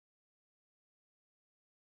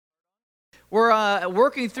We're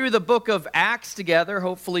working through the book of Acts together.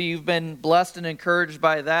 Hopefully you've been blessed and encouraged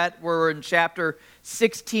by that. We're in chapter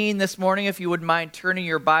 16 this morning, if you wouldn't mind turning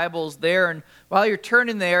your Bibles there. And while you're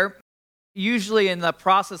turning there, usually in the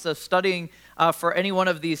process of studying for any one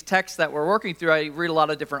of these texts that we're working through, I read a lot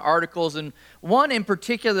of different articles. And one in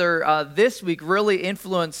particular this week really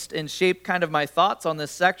influenced and shaped kind of my thoughts on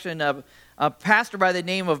this section of a pastor by the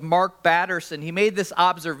name of Mark Batterson. He made this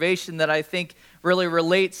observation that I think really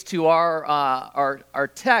relates to our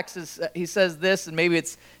text. He says this, and maybe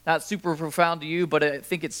it's not super profound to you, but I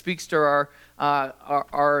think it speaks to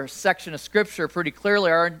our section of Scripture pretty clearly.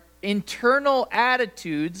 Our internal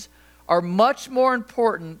attitudes are much more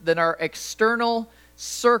important than our external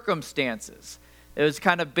circumstances. It was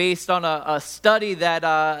kind of based on a study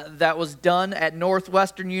that was done at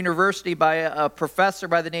Northwestern University by a professor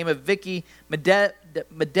by the name of Vicky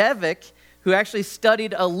Medevic, who actually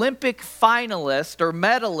studied Olympic finalists or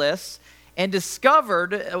medalists and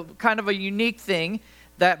discovered kind of a unique thing,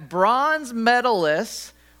 that bronze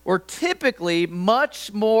medalists were typically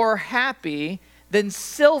much more happy than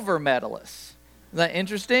silver medalists. Isn't that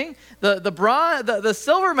interesting? The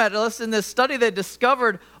silver medalists in this study they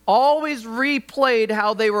discovered always replayed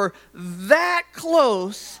how they were that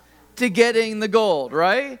close to getting the gold,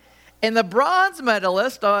 right? And the bronze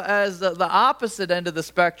medalist, as the opposite end of the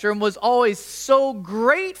spectrum, was always so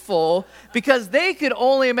grateful because they could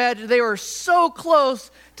only imagine they were so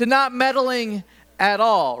close to not medaling at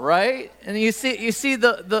all, right? And you see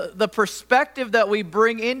the perspective that we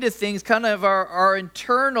bring into things, kind of our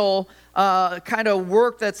internal kind of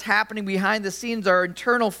work that's happening behind the scenes. Our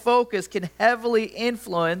internal focus can heavily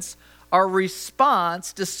influence our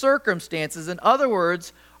response to circumstances. In other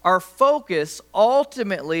words, our focus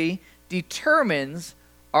ultimately determines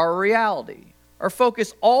our reality. Our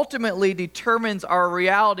focus ultimately determines our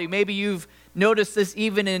reality. Maybe you've noticed this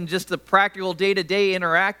even in just the practical day-to-day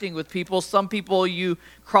interacting with people. Some people you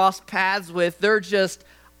cross paths with, they're just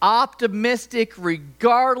optimistic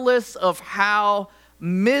regardless of how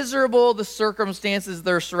miserable the circumstances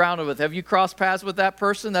they're surrounded with. Have you crossed paths with that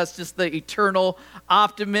person? That's just the eternal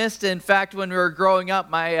optimist. In fact, when we were growing up,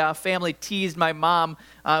 my family teased my mom.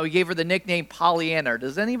 We gave her the nickname Pollyanna.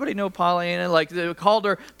 Does anybody know Pollyanna? Like, they called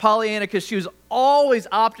her Pollyanna because she was always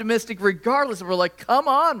optimistic regardless. And we're like, come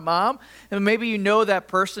on, Mom. And maybe you know that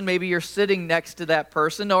person. Maybe you're sitting next to that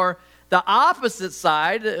person. Or the opposite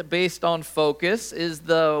side, based on focus, is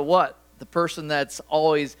the person that's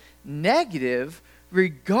always negative,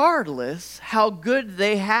 regardless how good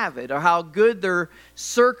they have it or how good their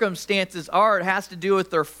circumstances are. It has to do with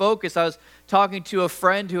their focus. I was talking to a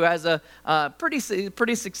friend who has a pretty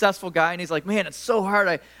successful guy, and he's like, man, it's so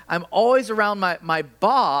hard. I'm always around my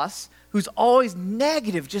boss who's always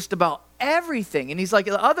negative just about everything. And he's like,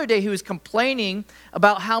 the other day he was complaining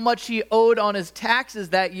about how much he owed on his taxes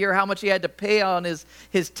that year, how much he had to pay on his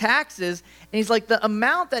taxes. And he's like, the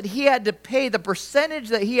amount that he had to pay, the percentage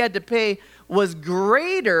that he had to pay was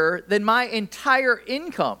greater than my entire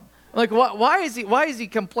income. I'm like, why is he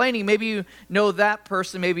complaining? Maybe you know that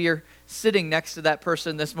person. Maybe you're sitting next to that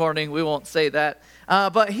person this morning. We won't say that.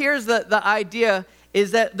 But here's the idea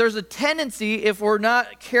is that there's a tendency, if we're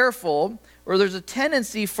not careful, or there's a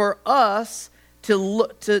tendency for us to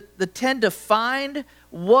tend to find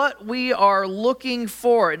what we are looking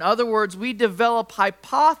for. In other words, we develop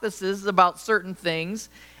hypotheses about certain things,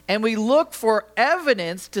 and we look for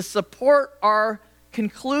evidence to support our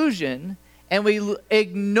conclusion, and we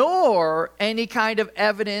ignore any kind of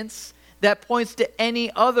evidence that points to any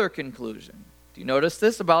other conclusion. Do you notice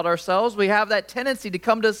this about ourselves? We have that tendency to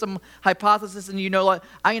come to some hypothesis and like,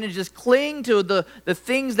 I'm going to just cling to the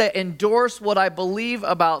things that endorse what I believe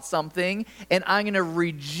about something, and I'm going to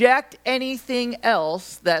reject anything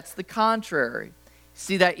else that's the contrary.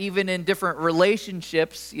 See that even in different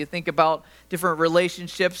relationships. You think about different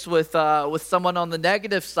relationships with someone on the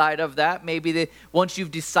negative side of that. Maybe once you've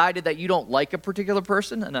decided that you don't like a particular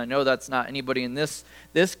person, and I know that's not anybody in this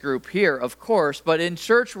group here, of course, but in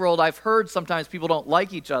church world, I've heard sometimes people don't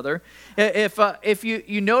like each other. If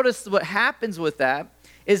you notice what happens with that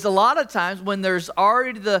is a lot of times when there's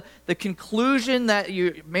already the conclusion that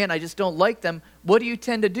I just don't like them, what do you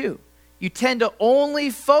tend to do? You tend to only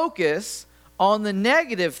focus on the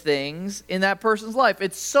negative things in that person's life.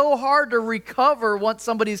 It's so hard to recover once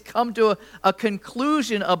somebody's come to a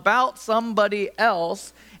conclusion about somebody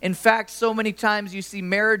else. In fact, so many times you see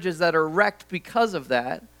marriages that are wrecked because of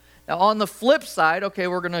that. Now, on the flip side, okay,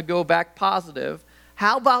 we're going to go back positive.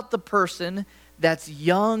 How about the person that's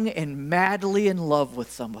young and madly in love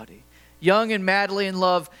with somebody? Young and madly in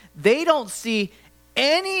love, they don't see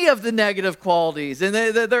any of the negative qualities, and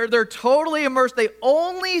they're totally immersed. They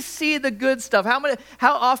only see the good stuff.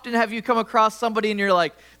 How often have you come across somebody and you're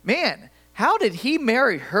like, man, how did he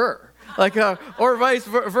marry her? Like, or vice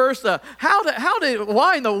versa.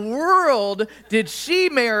 Why in the world did she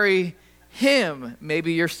marry him?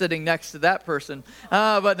 Maybe you're sitting next to that person,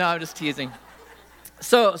 but no, I'm just teasing.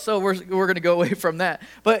 So we're going to go away from that.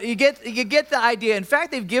 But you get the idea. In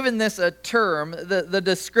fact, they've given this a term, the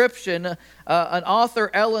description. An author,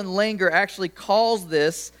 Ellen Langer, actually calls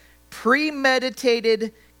this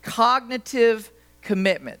premeditated cognitive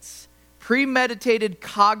commitments. Premeditated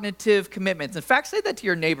cognitive commitments. In fact, say that to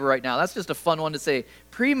your neighbor right now. That's just a fun one to say.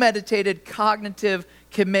 Premeditated cognitive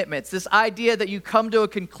commitments. This idea that you come to a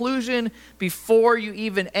conclusion before you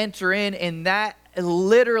even enter in, and that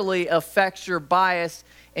literally affects your bias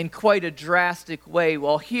in quite a drastic way.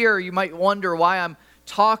 Well, here you might wonder why I'm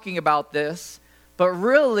talking about this, but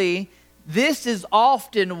really, this is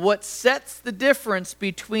often what sets the difference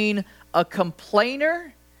between a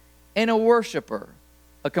complainer and a worshiper.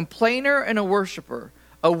 A complainer and a worshiper.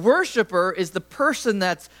 A worshiper is the person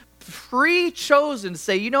that's pre-chosen to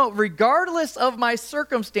say, regardless of my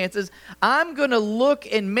circumstances, I'm going to look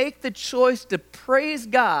and make the choice to praise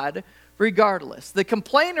God regardless. The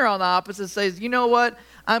complainer on the opposite says, you know what?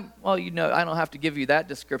 I don't have to give you that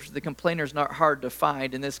description. The complainer is not hard to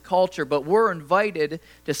find in this culture, but we're invited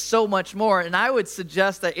to so much more. And I would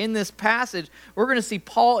suggest that in this passage, we're going to see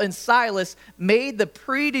Paul and Silas made the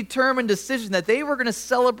predetermined decision that they were going to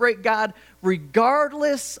celebrate God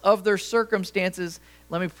regardless of their circumstances.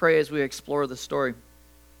 Let me pray as we explore the story.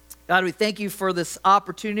 God, we thank you for this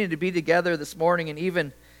opportunity to be together this morning and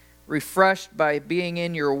even refreshed by being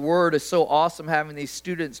in your word. It's so awesome having these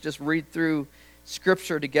students just read through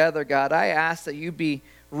Scripture together, God. I ask that you be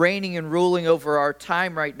reigning and ruling over our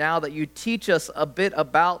time right now, that you teach us a bit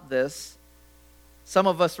about this. Some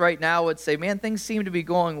of us right now would say, man, things seem to be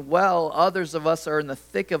going well. Others of us are in the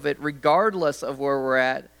thick of it, regardless of where we're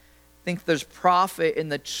at. I think there's profit in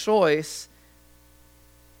the choice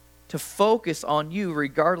to focus on you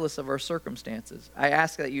regardless of our circumstances. I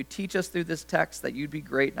ask that you teach us through this text, that you'd be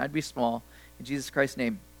great and I'd be small. In Jesus Christ's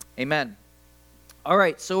name, amen. All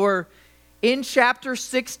right, so we're in chapter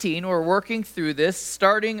 16. We're working through this,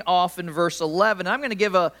 starting off in verse 11. I'm going to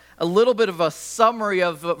give a little bit of a summary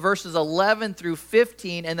of verses 11 through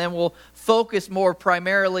 15, and then we'll focus more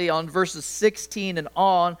primarily on verses 16 and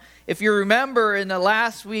on. If you remember in the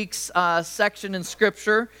last week's section in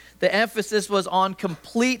Scripture, the emphasis was on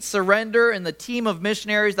complete surrender, and the team of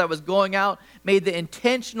missionaries that was going out made the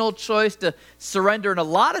intentional choice to surrender in a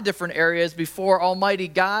lot of different areas before Almighty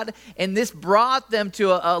God, and this brought them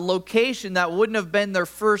to a location that wouldn't have been their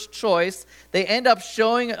first choice. They end up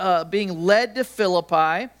being led to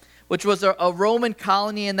Philippi, which was a Roman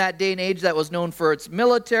colony in that day and age that was known for its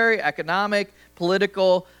military, economic,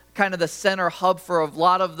 political, kind of the center hub for a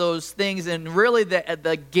lot of those things, and really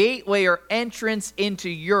the gateway or entrance into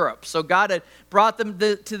Europe. So God had brought them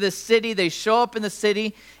to this city. They show up in the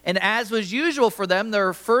city, and as was usual for them,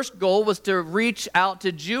 their first goal was to reach out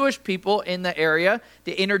to Jewish people in the area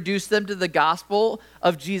to introduce them to the gospel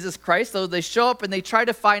of Jesus Christ. So they show up and they try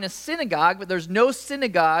to find a synagogue, but there's no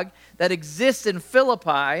synagogue that exists in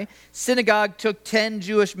Philippi. Synagogue took 10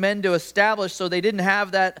 Jewish men to establish, so they didn't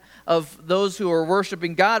have that of those who were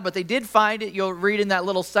worshiping God, but they did find it. You'll read in that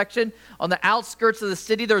little section on the outskirts of the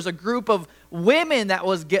city, there was a group of women that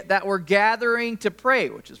were gathering to pray,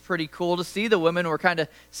 which is pretty cool to see. The women were kind of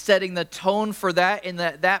setting the tone for that in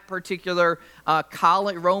that particular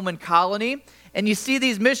Roman colony. And you see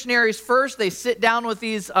these missionaries first, they sit down with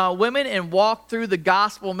these women and walk through the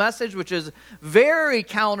gospel message, which is very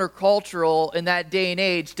countercultural in that day and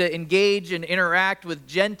age to engage and interact with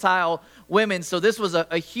Gentile women. So this was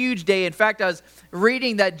a huge day. In fact, I was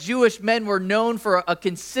reading that Jewish men were known for a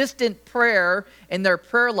consistent prayer in their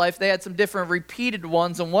prayer life. They had some different repeated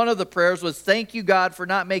ones, and one of the prayers was, "Thank you, God, for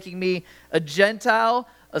not making me a Gentile,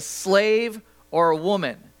 a slave, or a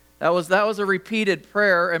woman." That was a repeated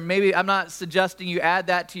prayer, and maybe I'm not suggesting you add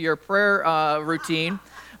that to your prayer routine,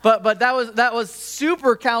 but that was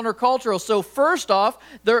super countercultural. So first off,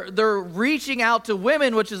 they're reaching out to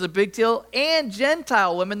women, which is a big deal, and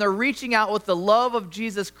Gentile women. They're reaching out with the love of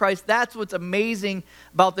Jesus Christ. That's what's amazing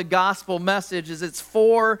about the gospel message, is it's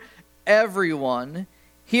for everyone.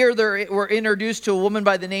 Here we're introduced to a woman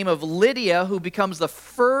by the name of Lydia, who becomes the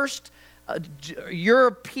first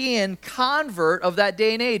European convert of that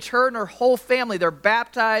day and age. Her and her whole family, they're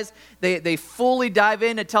baptized. They fully dive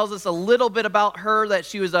in. It tells us a little bit about her, that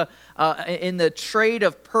she was in the trade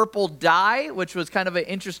of purple dye, which was kind of an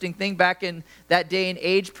interesting thing back in that day and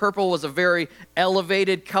age. Purple was a very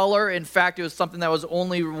elevated color. In fact, it was something that was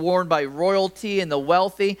only worn by royalty and the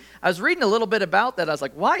wealthy. I was reading a little bit about that. I was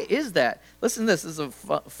like, why is that? Listen to this. This is a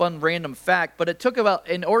fun random fact, but it took about,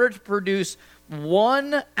 in order to produce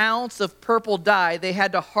 1 ounce of purple dye, they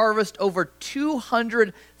had to harvest over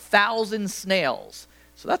 200,000 snails.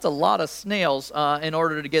 So that's a lot of snails in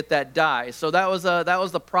order to get that dye. So that was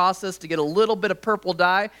the process to get a little bit of purple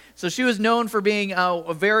dye. So she was known for being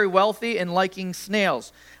very wealthy and liking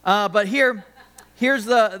snails. But here's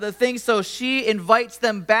the thing. So she invites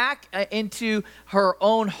them back into her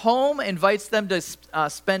own home, invites them to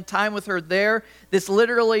spend time with her there. This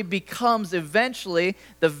literally becomes eventually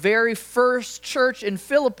the very first church in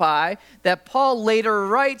Philippi that Paul later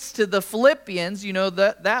writes to the Philippians. You know,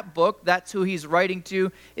 that book, that's who he's writing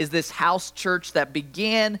to, is this house church that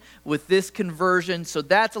began with this conversion. So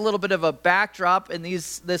that's a little bit of a backdrop in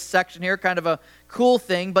this section here, kind of a cool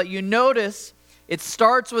thing. But you notice it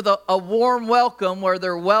starts with a warm welcome where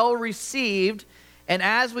they're well received. And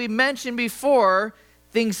as we mentioned before,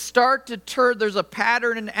 things start to turn. There's a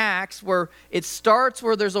pattern in Acts where it starts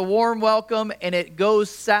where there's a warm welcome and it goes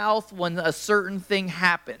south when a certain thing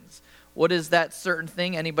happens. What is that certain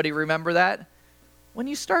thing? Anybody remember that? When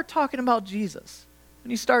you start talking about Jesus.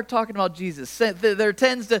 When you start talking about Jesus, there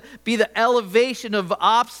tends to be the elevation of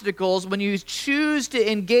obstacles when you choose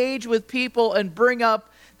to engage with people and bring up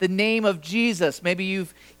the name of Jesus. Maybe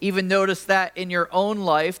you've even noticed that in your own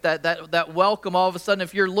life, that welcome all of a sudden,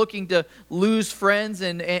 if you're looking to lose friends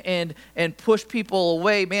and push people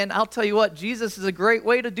away, man, I'll tell you what, Jesus is a great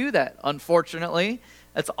way to do that, unfortunately.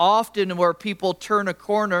 That's often where people turn a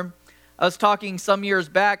corner. I was talking some years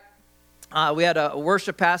back, we had a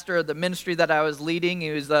worship pastor of the ministry that I was leading.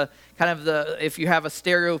 He was if you have a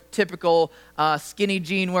stereotypical skinny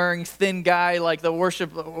jean wearing thin guy, like the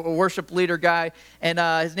worship leader guy. And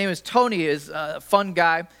his name is Tony. He's a fun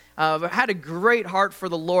guy. Had a great heart for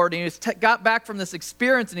the Lord. And he got back from this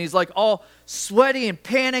experience and he's like all sweaty and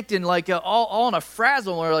panicked and like all in a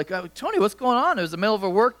frazzle. And we're like, Tony, what's going on? It was the middle of a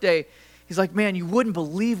work day. He's like, man, you wouldn't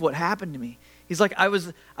believe what happened to me. He's like, I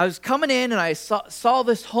was coming in and I saw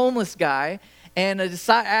this homeless guy, and I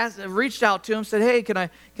reached out to him, said, hey, can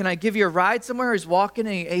I give you a ride somewhere? He's walking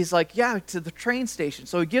and he's like, yeah, to the train station.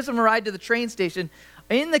 So he gives him a ride to the train station.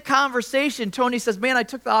 In the conversation, Tony says, man, I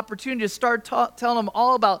took the opportunity to start telling him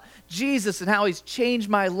all about Jesus and how he's changed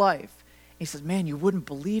my life. He says, man, you wouldn't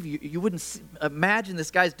believe, you wouldn't imagine this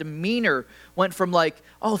guy's demeanor went from like,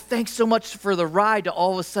 oh, thanks so much for the ride, to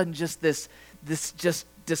all of a sudden just this just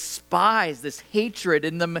despise, this hatred.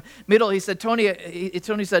 In the middle, he said, Tony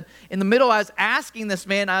said, in the middle, I was asking this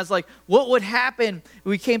man, I was like, what would happen?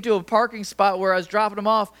 We came to a parking spot where I was dropping him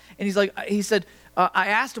off, and he said, I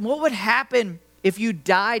asked him, what would happen if you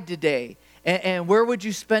died today? And where would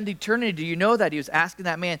you spend eternity? Do you know that? He was asking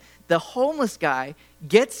that man. The homeless guy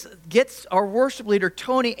gets our worship leader,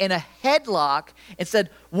 Tony, in a headlock and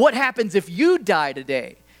said, what happens if you die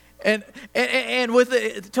today? And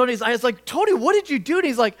with Tony's eyes, like, Tony, what did you do? And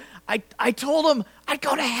he's like, I told him I'd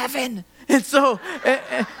go to heaven. And so,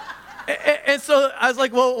 and so I was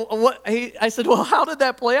like, well, what? I said, well, how did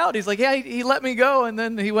that play out? He's like, yeah, he let me go, and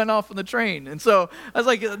then he went off on the train. And so I was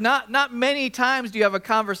like, not many times do you have a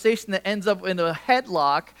conversation that ends up in a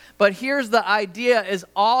headlock. But here's the idea: is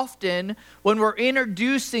often when we're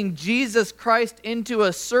introducing Jesus Christ into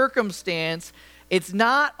a circumstance, it's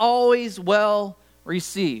not always well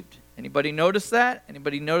received. Anybody notice that?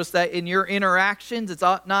 Anybody notice that in your interactions? It's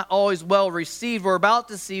not always well received. We're about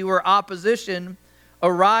to see where opposition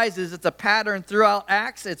arises. It's a pattern throughout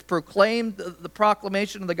Acts. It's proclaimed, the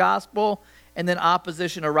proclamation of the gospel, and then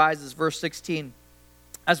opposition arises. Verse 16.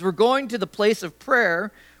 As we're going to the place of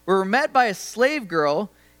prayer, we were met by a slave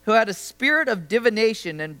girl who had a spirit of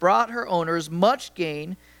divination and brought her owners much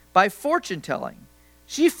gain by fortune telling.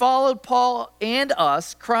 She followed Paul and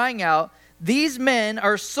us, crying out, these men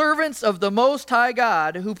are servants of the Most High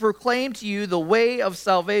God who proclaim to you the way of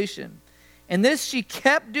salvation. And this she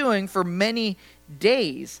kept doing for many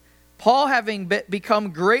days. Paul, having become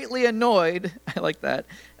greatly annoyed, I like that,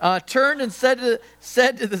 turned and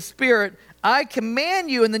said to the spirit, I command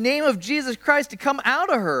you in the name of Jesus Christ to come out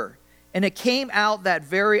of her. And it came out that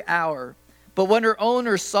very hour. But when her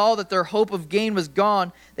owners saw that their hope of gain was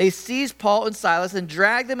gone, they seized Paul and Silas and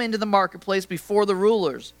dragged them into the marketplace before the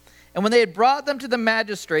rulers. And when they had brought them to the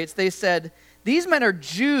magistrates, they said, these men are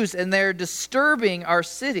Jews and they are disturbing our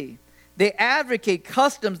city. They advocate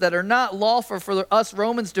customs that are not lawful for us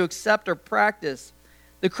Romans to accept or practice.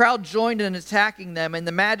 The crowd joined in attacking them, and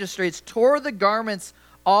the magistrates tore the garments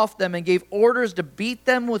off them and gave orders to beat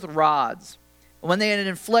them with rods. When they had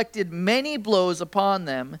inflicted many blows upon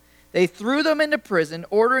them, they threw them into prison,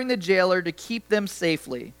 ordering the jailer to keep them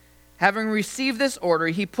safely. Having received this order,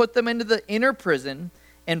 he put them into the inner prison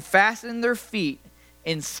and fastened their feet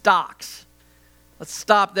in stocks. Let's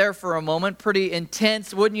stop there for a moment. Pretty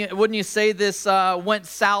intense. Wouldn't you say this went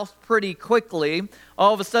south pretty quickly?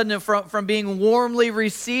 All of a sudden, from being warmly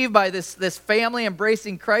received by this family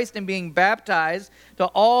embracing Christ and being baptized, to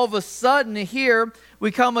all of a sudden here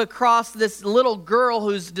we come across this little girl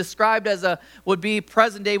who's described as would be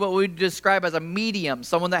present day what we would describe as a medium,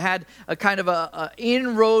 someone that had a kind of a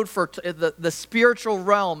inroad for the spiritual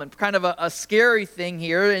realm, and kind of a scary thing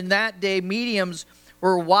here. In that day, mediums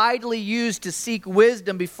were widely used to seek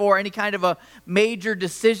wisdom before any kind of a major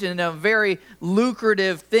decision, a very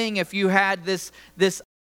lucrative thing if you had this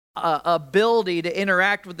ability to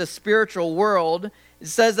interact with the spiritual world. It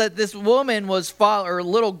says that this woman or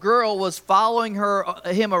little girl was following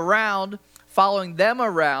them around,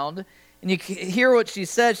 and you hear what she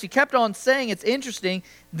said. She kept on saying, it's interesting,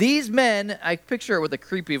 these men, I picture it with a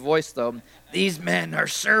creepy voice though, these men are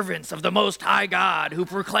servants of the Most High God who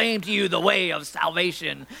proclaim to you the way of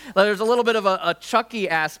salvation. There's a little bit of a Chucky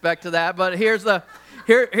aspect to that, but here's the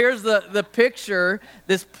picture.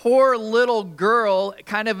 This poor little girl,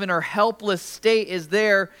 kind of in her helpless state, is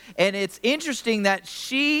there, and it's interesting that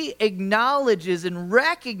she acknowledges and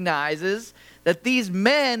recognizes that these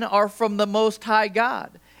men are from the Most High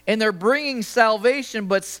God. And they're bringing salvation,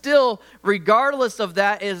 but still, regardless of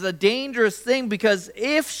that, is a dangerous thing, because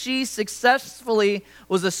if she successfully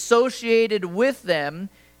was associated with them,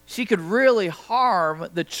 she could really harm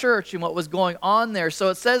the church and what was going on there. So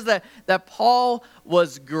it says that Paul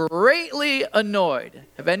was greatly annoyed.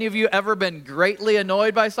 Have any of you ever been greatly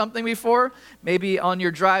annoyed by something before? Maybe on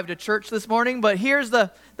your drive to church this morning. But here's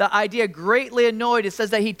the idea, greatly annoyed. It says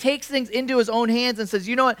that he takes things into his own hands and says,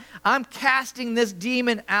 you know what? I'm casting this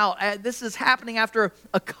demon out. This is happening after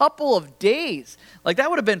a couple of days. Like, that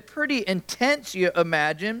would have been pretty intense, you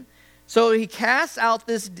imagine. So he casts out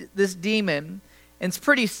this demon. And it's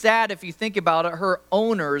pretty sad if you think about it. Her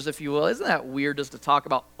owners, if you will. Isn't that weird just to talk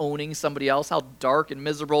about owning somebody else? How dark and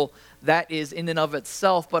miserable that is in and of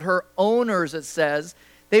itself. But her owners, it says,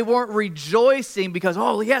 they weren't rejoicing because,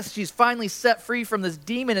 oh yes, she's finally set free from this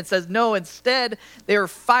demon. It says no, instead they were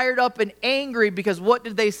fired up and angry because what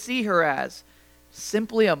did they see her as?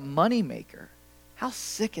 Simply a moneymaker. How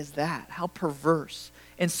sick is that? How perverse.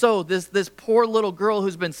 And so this poor little girl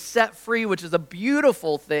who's been set free, which is a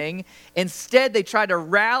beautiful thing, instead they try to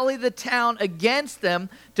rally the town against them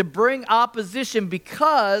to bring opposition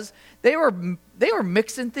because they were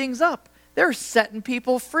mixing things up. They were setting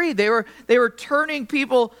people free. They were turning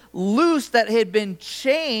people loose that had been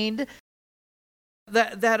chained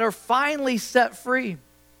that are finally set free.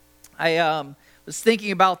 I was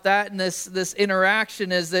thinking about that, and this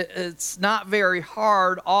interaction is that it's not very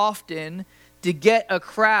hard often to get a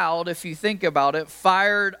crowd, if you think about it,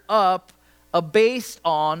 fired up based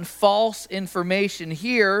on false information.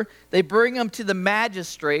 Here, they bring them to the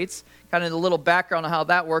magistrates. Kind of a little background on how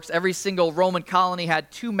that works. Every single Roman colony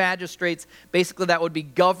had two magistrates, basically, that would be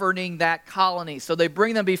governing that colony. So they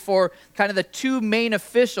bring them before kind of the two main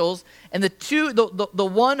officials, and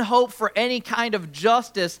the one hope for any kind of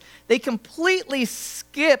justice, they completely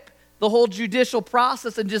skip the whole judicial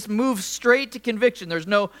process and just move straight to conviction. There's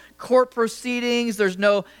no court proceedings. There's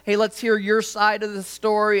no, hey, let's hear your side of the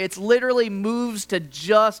story. It's literally moves to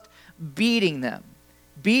just beating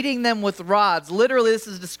them with rods. Literally, this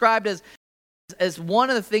is described as one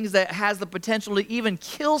of the things that has the potential to even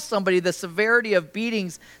kill somebody, the severity of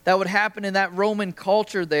beatings that would happen in that Roman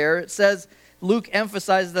culture there. It says, Luke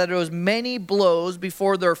emphasizes that it was many blows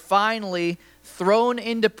before they're finally thrown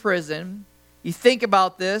into prison. You think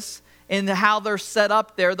about this, and how they're set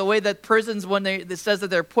up there, the way that prisons, when it says that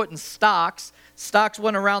they're put in stocks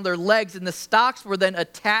went around their legs, and the stocks were then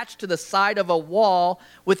attached to the side of a wall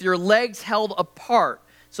with your legs held apart.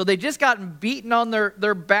 So they just gotten beaten on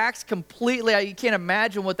their backs completely. You can't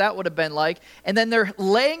imagine what that would have been like. And then they're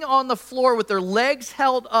laying on the floor with their legs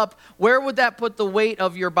held up. Where would that put the weight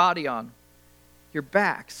of your body on? Your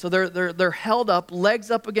back. So they're held up,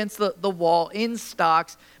 legs up against the wall in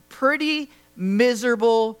stocks. Pretty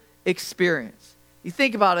miserable experience. You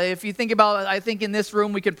think about it. If you think about it, I think in this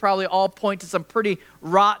room we could probably all point to some pretty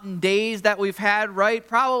rotten days that we've had, right?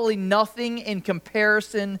 Probably nothing in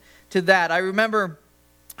comparison to that. I remember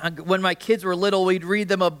When my kids were little, we'd read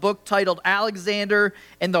them a book titled Alexander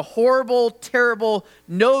and the Horrible, Terrible,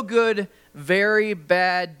 No Good, Very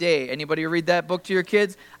Bad Day. Anybody read that book to your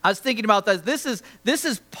kids? I was thinking about that. This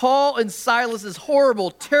is Paul and Silas's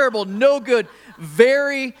horrible, terrible, no good,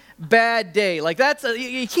 very bad day. Like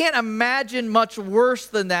you can't imagine much worse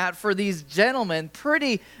than that for these gentlemen.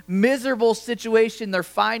 Pretty miserable situation they're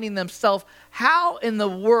finding themselves. How in the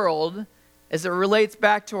world, as it relates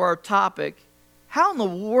back to our topic, how in the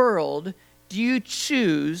world do you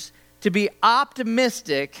choose to be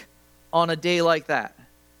optimistic on a day like that?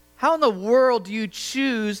 How in the world do you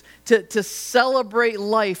choose to celebrate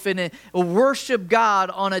life and worship God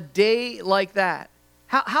on a day like that?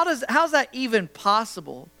 How's that even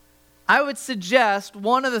possible? I would suggest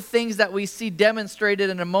one of the things that we see demonstrated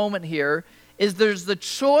in a moment here is there's the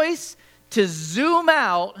choice to zoom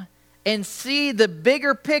out and see the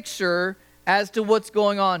bigger picture as to what's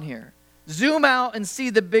going on here. Zoom out and see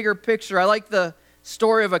the bigger picture. I like the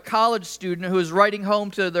story of a college student who is writing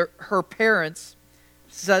home to her parents.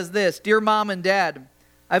 She says this, "Dear Mom and Dad,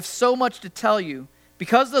 I have so much to tell you.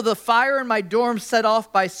 Because of the fire in my dorm set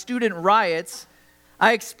off by student riots,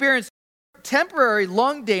 I experienced temporary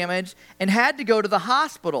lung damage and had to go to the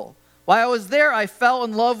hospital. While I was there, I fell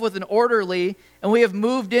in love with an orderly, and we have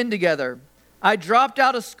moved in together. I dropped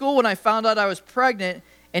out of school when I found out I was pregnant,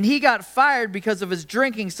 and he got fired because of his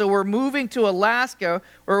drinking, so we're moving to Alaska,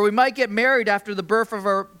 where we might get married after the birth of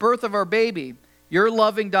our baby. Your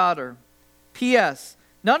loving daughter. P.S.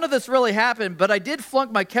 None of this really happened, but I did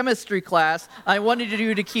flunk my chemistry class. I wanted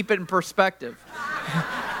you to keep it in perspective."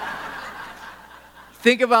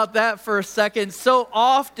 Think about that for a second. So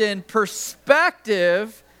often,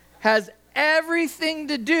 perspective has everything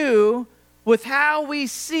to do with how we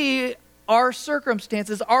see our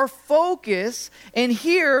circumstances, our focus. And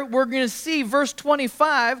here we're going to see verse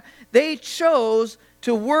 25, they chose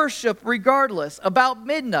to worship regardless. About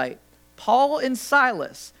midnight, Paul and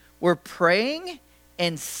Silas were praying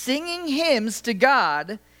and singing hymns to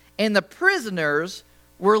God, and the prisoners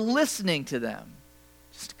were listening to them.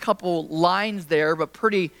 Just a couple lines there, but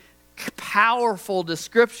pretty powerful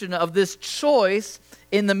description of this choice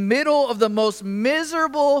in the middle of the most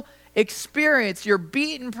miserable experience. You're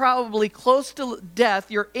beaten probably close to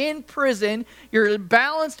death. You're in prison. You're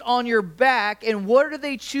balanced on your back. And what are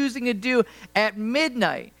they choosing to do at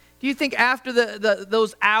midnight? Do you think after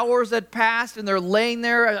those hours that passed and they're laying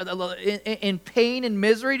there in pain and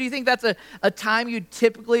misery, do you think that's a time you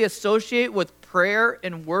typically associate with prayer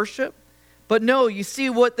and worship? But no, you see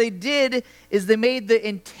what they did is they made the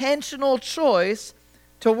intentional choice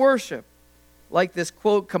to worship. Like this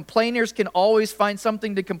quote, complainers can always find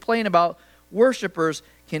something to complain about. Worshipers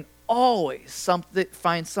can always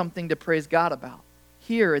find something to praise God about.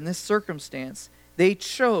 Here in this circumstance, they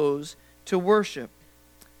chose to worship.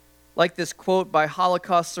 Like this quote by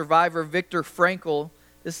Holocaust survivor Viktor Frankl,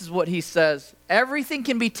 this is what he says. Everything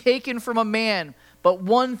can be taken from a man, but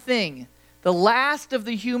one thing, the last of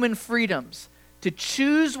the human freedoms, to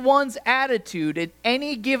choose one's attitude in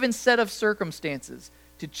any given set of circumstances,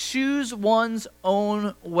 to choose one's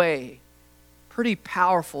own way. Pretty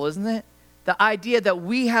powerful, isn't it? The idea that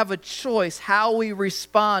we have a choice how we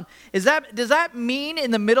respond. Does that mean in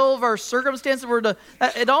the middle of our circumstances,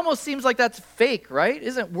 it almost seems like that's fake, right?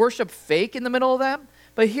 Isn't worship fake in the middle of that?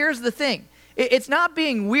 But here's the thing. It's not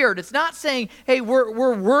being weird. It's not saying, hey,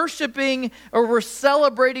 we're worshiping or we're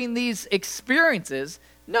celebrating these experiences.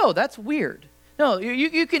 No, that's weird. No,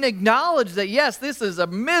 you can acknowledge that, yes, this is a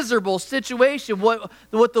miserable situation.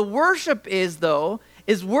 What the worship is, though,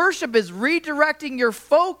 is worship is redirecting your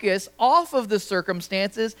focus off of the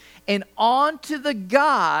circumstances and onto the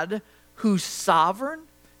God who's sovereign,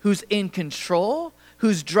 who's in control,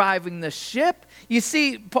 who's driving the ship. You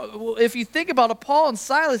see, if you think about it, Paul and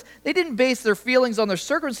Silas, they didn't base their feelings on their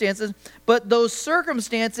circumstances, but those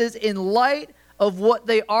circumstances in light of what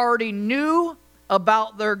they already knew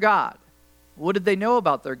about their God. What did they know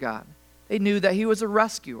about their God? They knew that he was a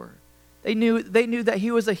rescuer. They knew that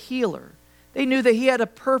he was a healer. They knew that he had a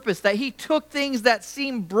purpose, that he took things that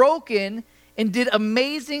seemed broken and did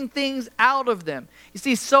amazing things out of them. You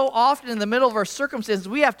see, so often in the middle of our circumstances,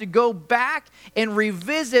 we have to go back and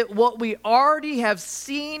revisit what we already have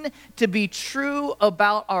seen to be true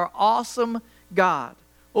about our awesome God.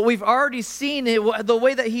 What we've already seen, the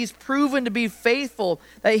way that he's proven to be faithful,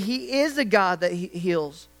 that he is a God that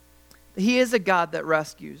heals. He is a God that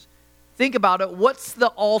rescues. Think about it. What's the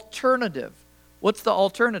alternative? What's the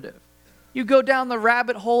alternative? You go down the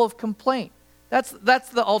rabbit hole of complaint. That's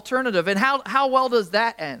the alternative. And how well does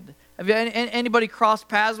that end? Have you anybody crossed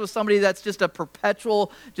paths with somebody that's just a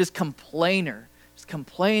perpetual just complainer? Just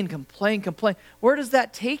complain. Where does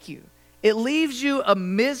that take you? It leaves you a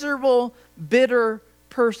miserable, bitter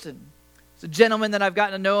person. It's a gentleman that I've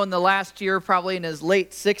gotten to know in the last year, probably in his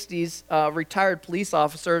late 60s, retired police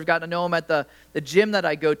officer. I've gotten to know him at the gym that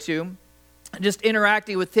I go to. Just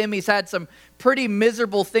interacting with him, he's had some pretty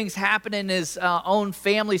miserable things happen in his own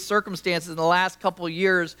family circumstances in the last couple of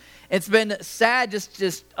years. It's been sad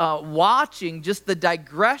just watching just the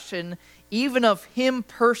digression even of him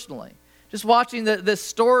personally. Just watching this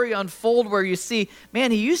story unfold where you see,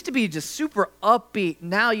 man, he used to be just super upbeat.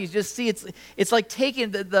 Now you just see it's like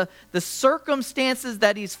taking the circumstances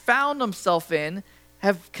that he's found himself in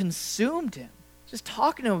have consumed him. Just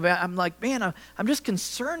talking to him about, I'm like, man, I'm just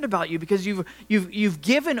concerned about you because you've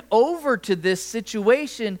given over to this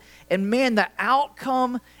situation, and man, the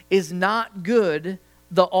outcome is not good.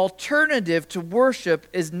 The alternative to worship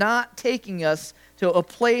is not taking us to a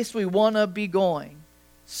place we want to be going.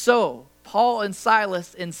 So Paul and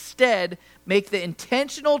Silas instead make the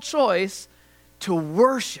intentional choice to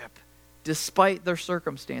worship despite their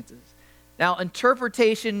circumstances. Now,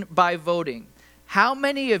 interpretation by voting. How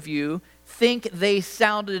many of you think they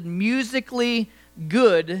sounded musically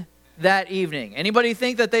good that evening? Anybody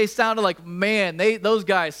think that they sounded like, man, those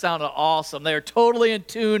guys sounded awesome, they're totally in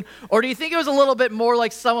tune? Or do you think it was a little bit more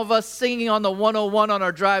like some of us singing on the 101 on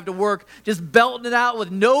our drive to work, just belting it out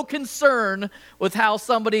with no concern with how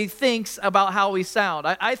somebody thinks about how we sound?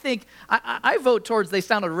 I think I vote towards they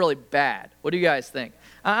sounded really bad. What do you guys think?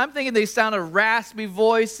 I'm thinking they sounded raspy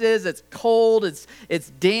voices. It's cold. It's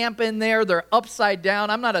damp in there. They're upside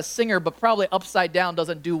down. I'm not a singer, but probably upside down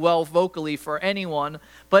doesn't do well vocally for anyone.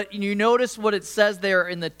 But you notice what it says there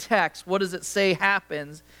in the text. What does it say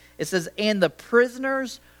happens? It says, and the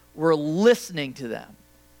prisoners were listening to them.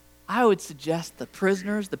 I would suggest the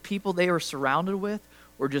prisoners, the people they were surrounded with,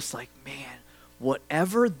 were just like, man,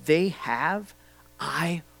 whatever they have,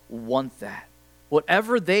 I want that.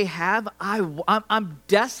 Whatever they have, I'm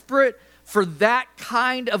desperate for that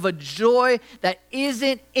kind of a joy that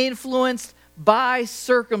isn't influenced by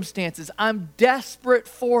circumstances. I'm desperate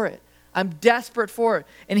for it. And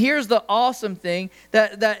here's the awesome thing,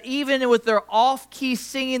 that even with their off-key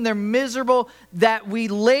singing, they're miserable, that we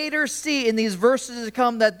later see in these verses to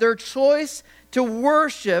come that their choice to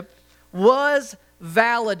worship was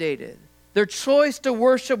validated. Their choice to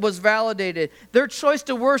worship was validated. Their choice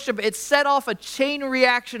to worship, it set off a chain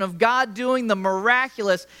reaction of God doing the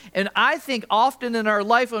miraculous. And I think often in our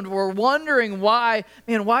life when we're wondering why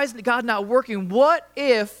is God not working? What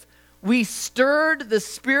if we stirred the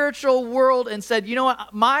spiritual world and said, you know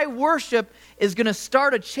what, my worship is going to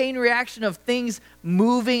start a chain reaction of things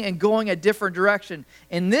moving and going a different direction.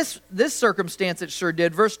 In this circumstance, it sure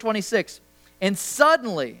did. Verse 26, and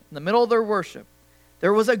suddenly, in the middle of their worship,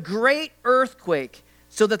 there was a great earthquake,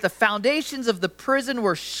 so that the foundations of the prison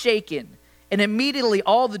were shaken. And immediately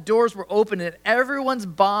all the doors were opened and everyone's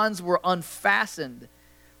bonds were unfastened.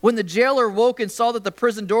 When the jailer woke and saw that the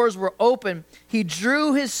prison doors were open, he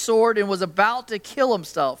drew his sword and was about to kill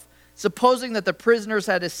himself, supposing that the prisoners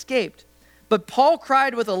had escaped. But Paul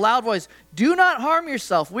cried with a loud voice, "Do not harm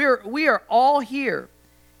yourself. We are all here."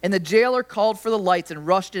 And the jailer called for the lights and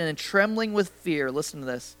rushed in, and trembling with fear, listen to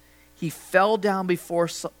this, he fell down before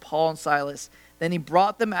Paul and Silas. Then he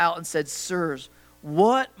brought them out and said, "Sirs,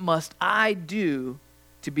 what must I do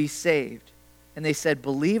to be saved?" And they said,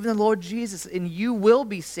 "Believe in the Lord Jesus, and you will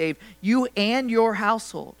be saved, you and your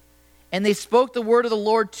household." And they spoke the word of the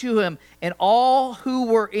Lord to him and all who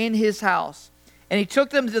were in his house. And he took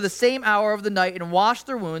them to the same hour of the night and washed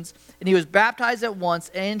their wounds, and he was baptized at once,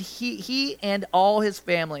 and he and all his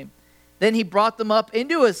family. Then he brought them up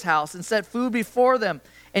into his house and set food before them.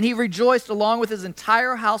 And he rejoiced along with his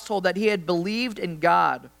entire household that he had believed in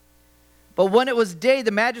God. But when it was day,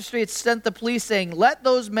 the magistrates sent the police, saying, "Let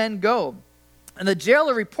those men go." And the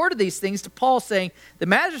jailer reported these things to Paul, saying, "The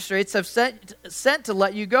magistrates have sent to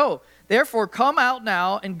let you go. Therefore come out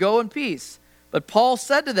now and go in peace." But Paul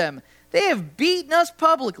said to them, "They have beaten us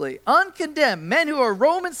publicly, uncondemned, men who are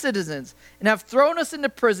Roman citizens, and have thrown us into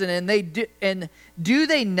prison. And do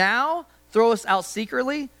they now throw us out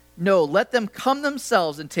secretly? No, let them come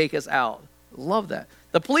themselves and take us out." Love that.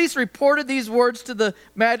 The police reported these words to the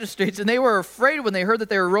magistrates, and they were afraid when they heard that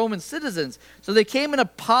they were Roman citizens. So they came and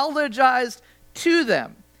apologized to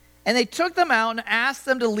them. And they took them out and asked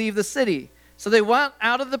them to leave the city. So they went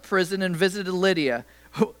out of the prison and visited Lydia,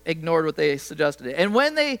 who ignored what they suggested. And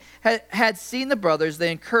when they had seen the brothers,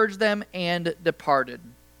 they encouraged them and departed.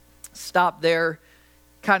 Stop there.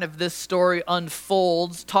 Kind of this story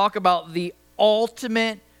unfolds. Talk about the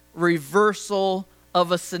ultimate reversal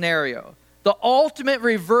of a scenario. The ultimate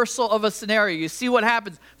reversal of a scenario. You see what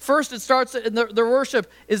happens. First, it starts in their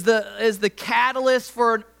worship is the catalyst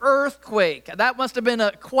for an earthquake. That must have been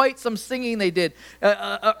quite some singing they did.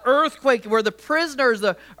 An earthquake where the prisoners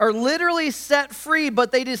are literally set free,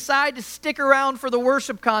 but they decide to stick around for the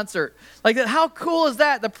worship concert. Like, how cool is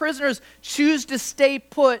that? The prisoners choose to stay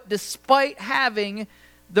put despite having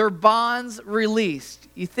their bonds released.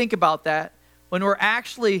 You think about that. When we're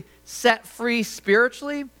actually set free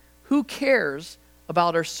spiritually, who cares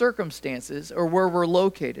about our circumstances or where we're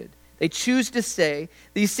located? They choose to stay.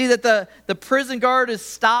 You see that the prison guard is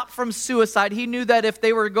stopped from suicide. He knew that if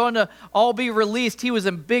they were going to all be released, he was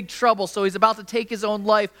in big trouble, so he's about to take his own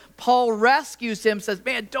life. Paul rescues him, says,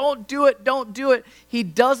 man, don't do it, don't do it. He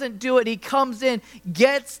doesn't do it. He comes in,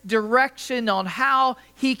 gets direction on how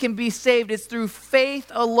he can be saved. It's through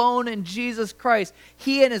faith alone in Jesus Christ.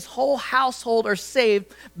 He and his whole household are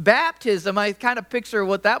saved. Baptism, I kind of picture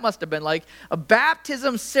what that must have been like. A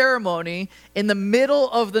baptism ceremony in the middle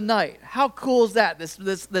of the night. How cool is that?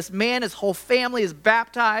 This man, his whole family is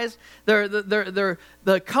baptized. The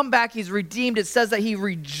comeback, he's redeemed. It says that he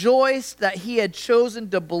rejoiced that he had chosen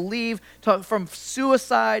to believe, from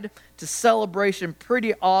suicide to celebration.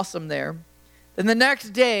 Pretty awesome there. Then the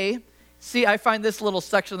next day, see, I find this little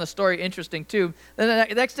section of the story interesting too. Then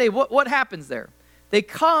the next day, what happens there? They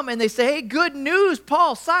come and they say, hey, good news,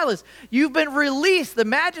 Paul, Silas, you've been released. The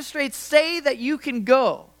magistrates say that you can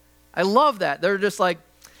go. I love that. They're just like,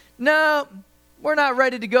 no, we're not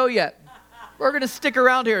ready to go yet. We're going to stick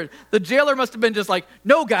around here. The jailer must have been just like,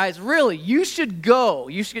 no, guys, really, you should go.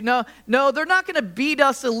 You should. No, they're not going to beat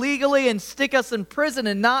us illegally and stick us in prison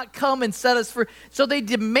and not come and set us free. So they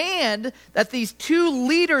demand that these two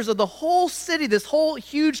leaders of the whole city, this whole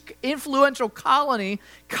huge influential colony,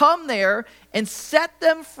 come there and set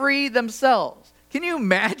them free themselves. Can you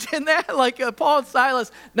imagine that? Like Paul and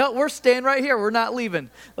Silas, no, we're staying right here. We're not leaving.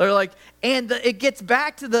 They're like, and it gets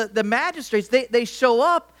back to the magistrates. They show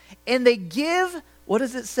up and they give, what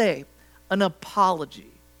does it say? An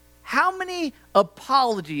apology. How many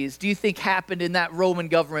apologies do you think happened in that Roman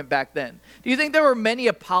government back then? Do you think there were many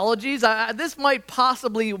apologies? This might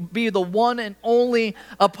possibly be the one and only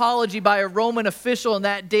apology by a Roman official in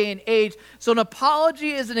that day and age. So an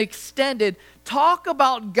apology is an extended, talk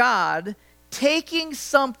about God taking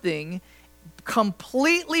something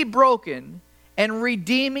completely broken and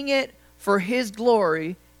redeeming it for his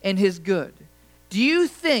glory and his good. Do you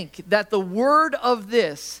think that the word of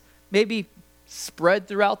this maybe spread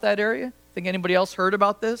throughout that area? Think anybody else heard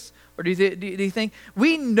about this? Or do you think?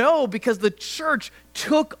 We know because the church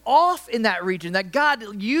took off in that region, that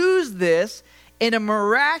God used this in a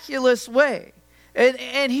miraculous way.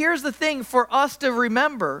 And here's the thing for us to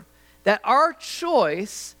remember, that our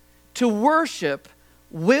choice to worship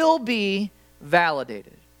will be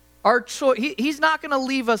validated. Our choice, he's not going to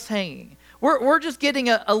leave us hanging. We're just getting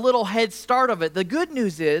a little head start of it. The good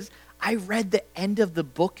news is, I read the end of the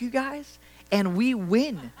book, you guys, and we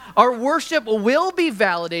win. Our worship will be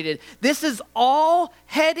validated. This is all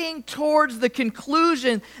heading towards the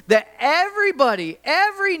conclusion that everybody,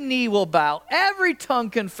 every knee will bow, every tongue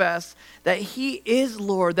confess that he is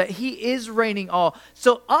Lord, that he is reigning all.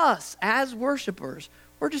 So us, as worshipers,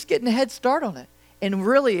 we're just getting a head start on it. And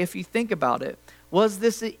really, if you think about it, was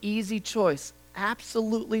this an easy choice?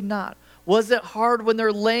 Absolutely not. Was it hard when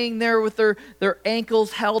they're laying there with their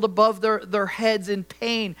ankles held above their heads in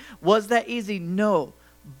pain? Was that easy? No.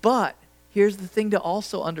 But here's the thing to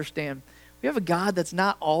also understand. We have a God that's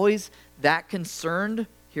not always that concerned.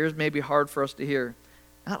 Here's maybe hard for us to hear.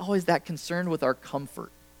 Not always that concerned with our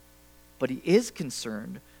comfort. But he is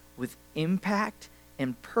concerned with impact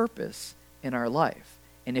and purpose in our life.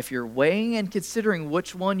 And if you're weighing and considering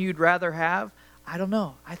which one you'd rather have, I don't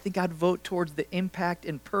know. I think I'd vote towards the impact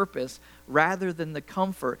and purpose rather than the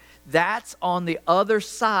comfort. That's on the other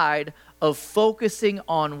side of focusing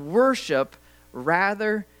on worship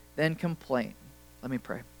rather than complaint. Let me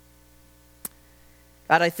pray.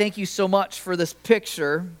 God, I thank you so much for this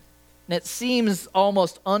picture. And it seems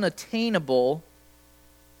almost unattainable.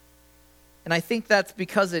 And I think that's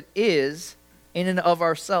because it is in and of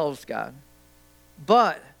ourselves, God.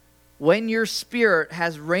 But when your Spirit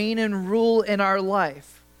has reign and rule in our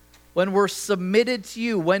life, when we're submitted to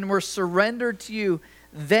you, when we're surrendered to you,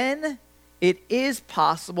 then it is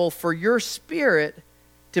possible for your Spirit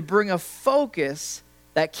to bring a focus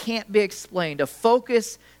that can't be explained, a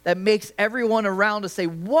focus that makes everyone around us say,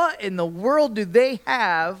 what in the world do they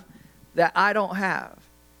have that I don't have?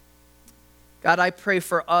 God, I pray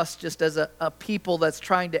for us just as a people that's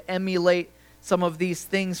trying to emulate some of these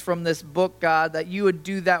things from this book, God, that you would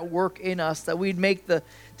do that work in us, that we'd make the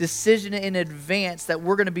decision in advance that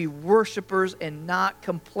we're going to be worshipers and not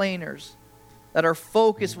complainers, that our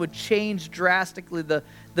focus would change drastically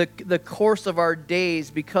the course of our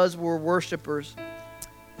days because we're worshipers.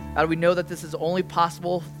 God, we know that this is only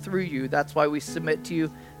possible through you. That's why we submit to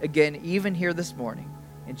you again, even here this morning.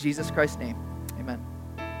 In Jesus Christ's name, amen.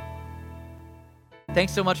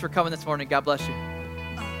 Thanks so much for coming this morning. God bless you.